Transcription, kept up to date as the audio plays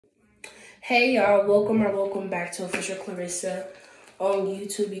Hey y'all, welcome back to Official Clarissa on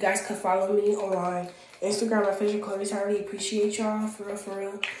YouTube. You guys can follow me on Instagram, Official Clarissa. I really appreciate y'all, for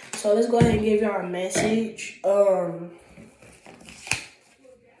real. So let's go ahead and give y'all a message. Let's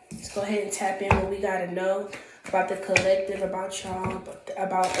go ahead and tap in what we gotta know about the collective, about y'all,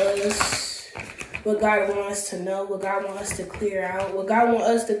 about us, what God wants us to know, what God wants us to clear out, what God wants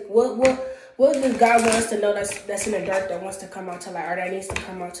us to, what does God want us to know that's in the dark that wants to come out to light, or that needs to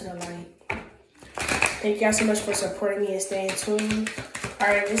come out to the light. Thank y'all so much for supporting me and staying tuned. All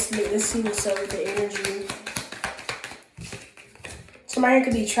right, let's see what's up with the energy. Somebody here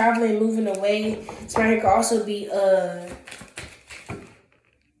could be traveling, moving away. Somebody here could also be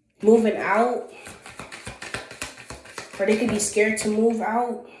moving out, or they could be scared to move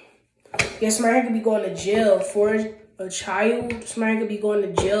out. Yeah, somebody here could be going to jail for a child. Somebody could be going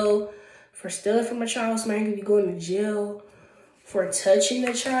to jail for stealing from a child. Somebody could be going to jail for touching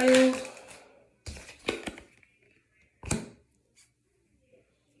a child.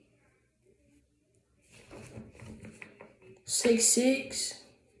 Six.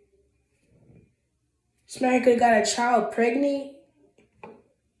 Somebody could have got a child pregnant.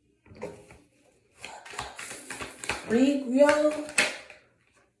 Freak, yo.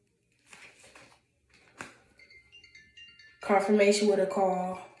 Confirmation with a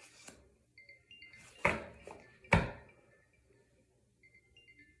call.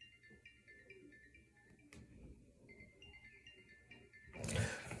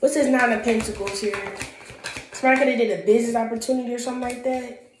 What's this Nine of Pentacles here? Somebody could have did a business opportunity or something like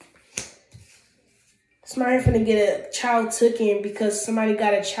that. Somebody finna get a child taken because somebody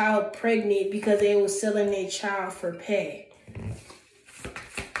got a child pregnant because they was selling their child for pay.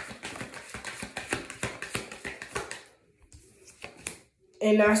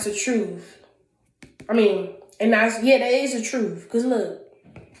 And that's the truth. I mean, and that is the truth. Because look.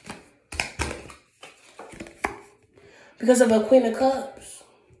 Because of a Queen of Cups.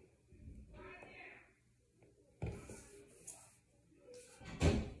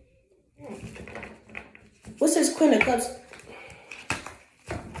 What's this Queen of Cups?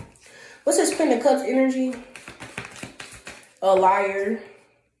 What's this Queen of Cups energy? A liar.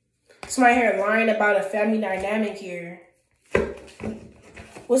 Somebody here lying about a family dynamic here.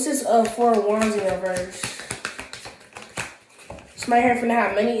 What's this Four of Wands in reverse? Somebody here finna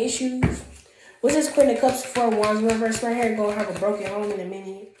have money issues. What's this Queen of Cups, Four of Wands in reverse? Somebody here gonna have a broken home in a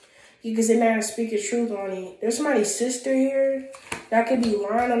minute. You can sit there and speak your truth on it. There's somebody's sister here that could be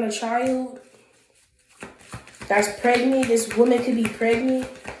lying on a child that's pregnant. This woman could be pregnant.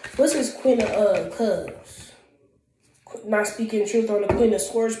 What's this Queen of Cups? Not speaking truth on the Queen of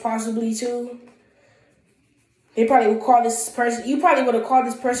Swords possibly too. They probably would call this person, you probably would have called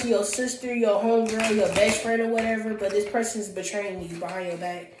this person your sister, your homegirl, your best friend or whatever, but this person's betraying you behind your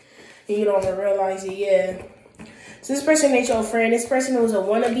back. And you don't even realize it, yeah. So this person ain't your friend. This person was a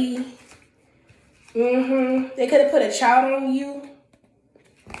wannabe. They could have put a child on you.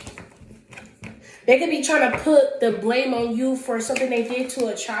 They could be trying to put the blame on you for something they did to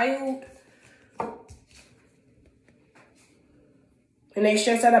a child. And they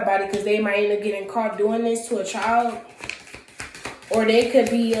stress out about it because they might end up getting caught doing this to a child. Or they could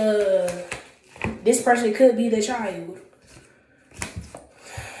be, this person could be the child.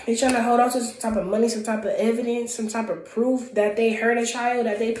 They trying to hold on to some type of money, some type of evidence, some type of proof that they hurt a child,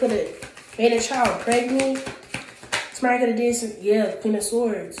 that they made a child pregnant. Somebody could have did some, yeah, Queen of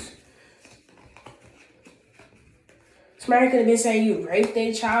Swords. Somebody could have been saying you raped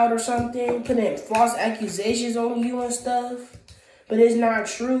their child or something, putting false accusations on you and stuff. But it's not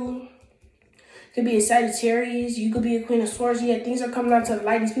true. Could be a Sagittarius. You could be a Queen of Swords. Yeah, things are coming out to the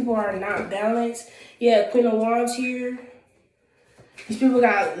light. These people are not balanced. Yeah, Queen of Wands here. These people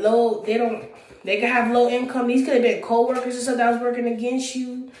got low, they could have low income. These could have been co-workers or stuff that was working against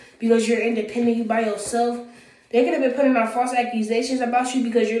you because you're independent, you by yourself. They could have been putting out false accusations about you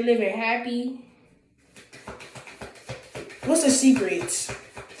because you're living happy. What's the secrets?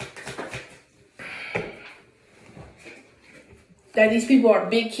 That these people are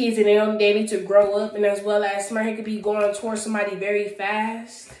big kids and they need to grow up, and as well as somebody could be going towards somebody very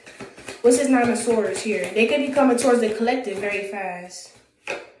fast. What's this Nine of Swords here? They could be coming towards the collective very fast.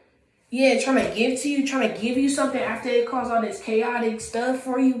 Yeah, trying to give to you, trying to give you something after they cause all this chaotic stuff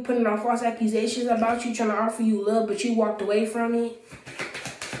for you, putting on false accusations about you, trying to offer you love, but you walked away from it.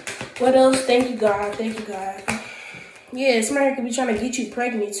 What else? Thank you, God. Thank you, God. Yeah, somebody could be trying to get you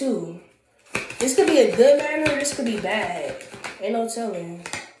pregnant too. This could be a good manner, or this could be bad. Ain't no telling.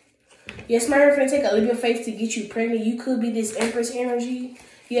 Yes, my friend, take a leap of faith to get you pregnant. You could be this Empress energy.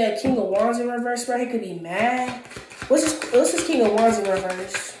 Yeah, King of Wands in reverse, right? He could be mad. What's this King of Wands in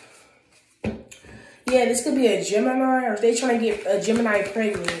reverse? Yeah, this could be a Gemini, or if they trying to get a Gemini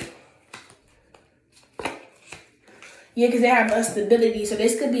pregnant. Yeah, because they have instability. So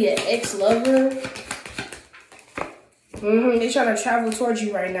this could be an ex-lover. They're trying to travel towards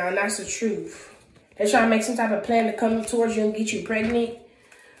you right now, and that's the truth. They're trying to make some type of plan to come towards you and get you pregnant.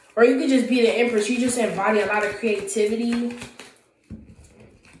 Or you could just be the Empress. You just embody a lot of creativity.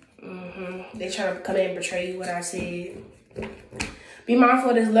 They're trying to come in and betray you, what I said. Be mindful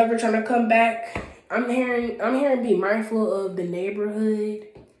of this lover trying to come back. I'm hearing be mindful of the neighborhood.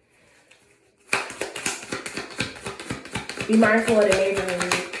 Be mindful of the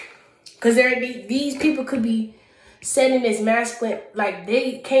neighborhood. Because these people could be setting this masculine, like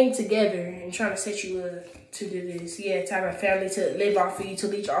they came together and trying to set you up to do this. Yeah, to have a family to live off of you, to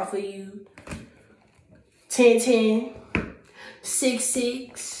leech off of you. 10-10,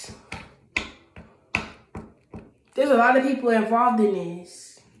 6-6. There's a lot of people involved in this.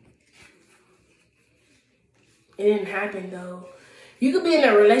 It didn't happen though. You could be in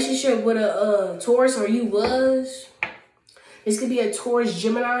a relationship with a Taurus, or you was. This could be a Taurus,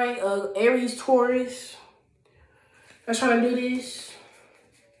 Gemini, Aries, Taurus. That's trying to do this.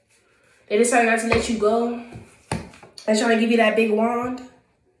 They decided not to let you go. They're trying to give you that big wand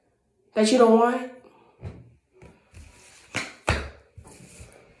that you don't want.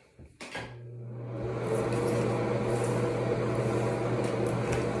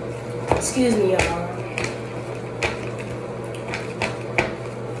 Excuse me, y'all.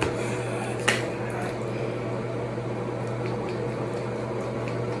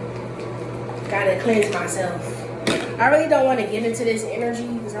 Gotta cleanse myself. I really don't want to get into this energy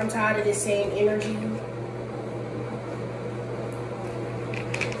because I'm tired of this same energy.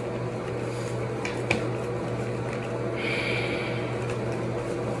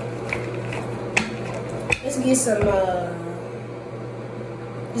 Let's get some,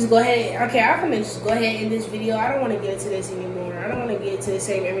 just go ahead. Okay, I'm gonna just go ahead and end this video. I don't want to get into this anymore. I don't want to get into the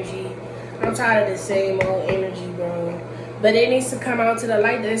same energy. I'm tired of the same old energy, bro. But it needs to come out to the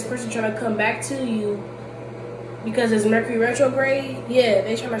light that this person trying to come back to you. Because it's Mercury retrograde, yeah,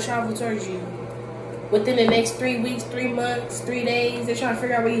 they trying to travel towards you. Within the next 3 weeks, 3 months, 3 days, they trying to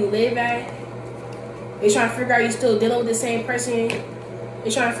figure out where you live at. They trying to figure out you still dealing with the same person. They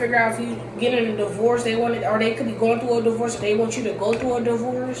trying to figure out if you getting a divorce, they want it, or they could be going through a divorce, or they want you to go through a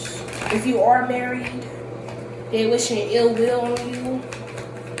divorce. If you are married, they wishing ill will on you.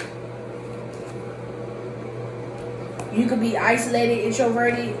 You could be isolated,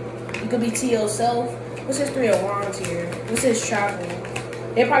 introverted. You could be to yourself. What's this 3 of Wands here? What's this travel?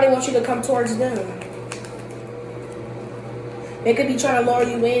 They probably want you to come towards them. They could be trying to lure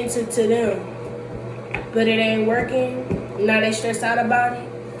you into them. But it ain't working. Now they stressed out about it.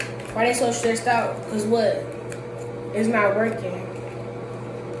 Why they so stressed out? Because what? It's not working.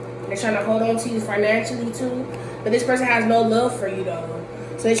 They're trying to hold on to you financially too. But this person has no love for you though.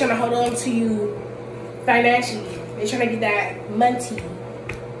 So they're trying to hold on to you financially. They're trying to get that money.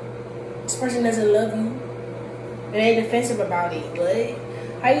 This person doesn't love you. And they defensive about it. But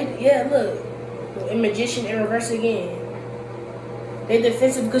how you, yeah, look. A magician in reverse again. They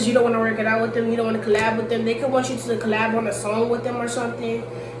defensive because you don't want to work it out with them. You don't want to collab with them. They could want you to collab on a song with them or something.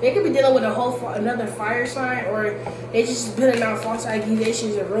 They could be dealing with another fire sign, or they just putting out false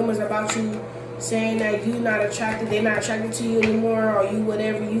accusations and rumors about you, saying that you not attracted, they're not attracted to you anymore, or you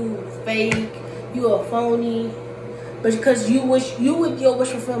whatever, you fake, you a phony. But because you with your wish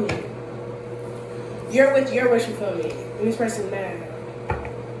fulfillment. You're with your wish fulfillment. And this person mad.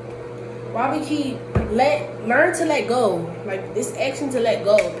 Why we keep learn to let go. Like this action to let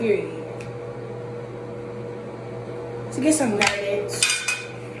go, period. To get some guidance.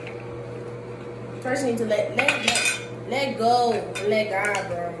 First need to let go and let God,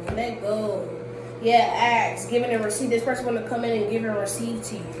 bro. Let go. Yeah, ask, giving and receive. This person want to come in and give and receive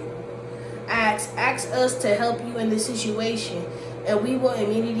to you. Ask us to help you in this situation, and we will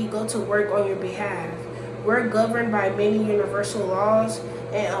immediately go to work on your behalf. We're governed by many universal laws,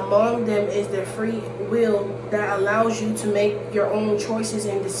 and among them is the free will that allows you to make your own choices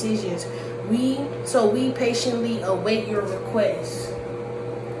and decisions. So we patiently await your requests.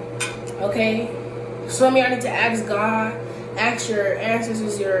 Okay? So I need to ask God, ask your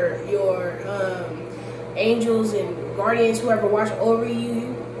ancestors, your angels and guardians, whoever watch over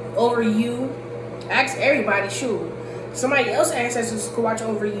you. Ask everybody, sure. Somebody else's ancestors could watch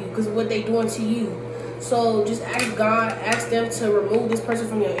over you because of what they doing to you. So just ask God, ask them to remove this person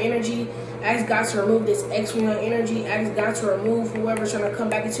from your energy. Ask God to remove this ex from your energy. Ask God to remove whoever's trying to come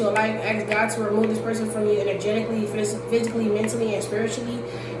back into your life. Ask God to remove this person from you energetically, physically, mentally, and spiritually.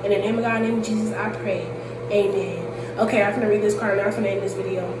 In the name of God, in the name of Jesus, I pray. Amen. Okay, I'm going to read this card now. I'm going to end this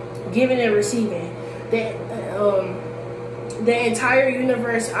video. Giving and receiving. The entire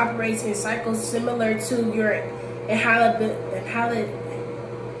universe operates in cycles similar to your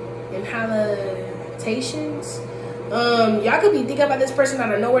inhalations. Y'all could be thinking about this person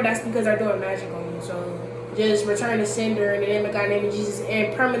out of nowhere. That's because they're doing magic on you. So just return the sender in the name of God, in the name of Jesus,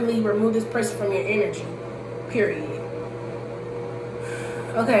 and permanently remove this person from your energy. Period.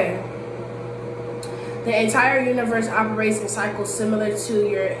 Okay. The entire universe operates in cycles similar to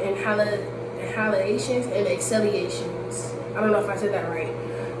your inhalations and exhalations. I don't know if I said that right.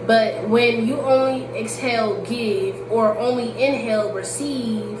 But when you only exhale, give, or only inhale,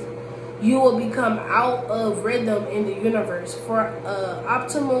 receive, you will become out of rhythm in the universe. For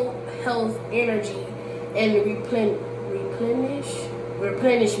optimal health, energy, and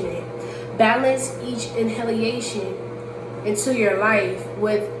replenishment, balance each inhalation into your life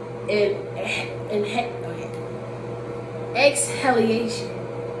with an exhalation.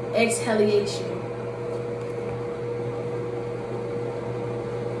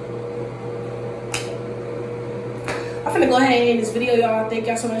 I'm gonna go ahead and end this video, y'all. Thank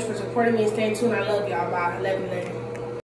y'all so much for supporting me and staying tuned. I love y'all. Bye. Love you later.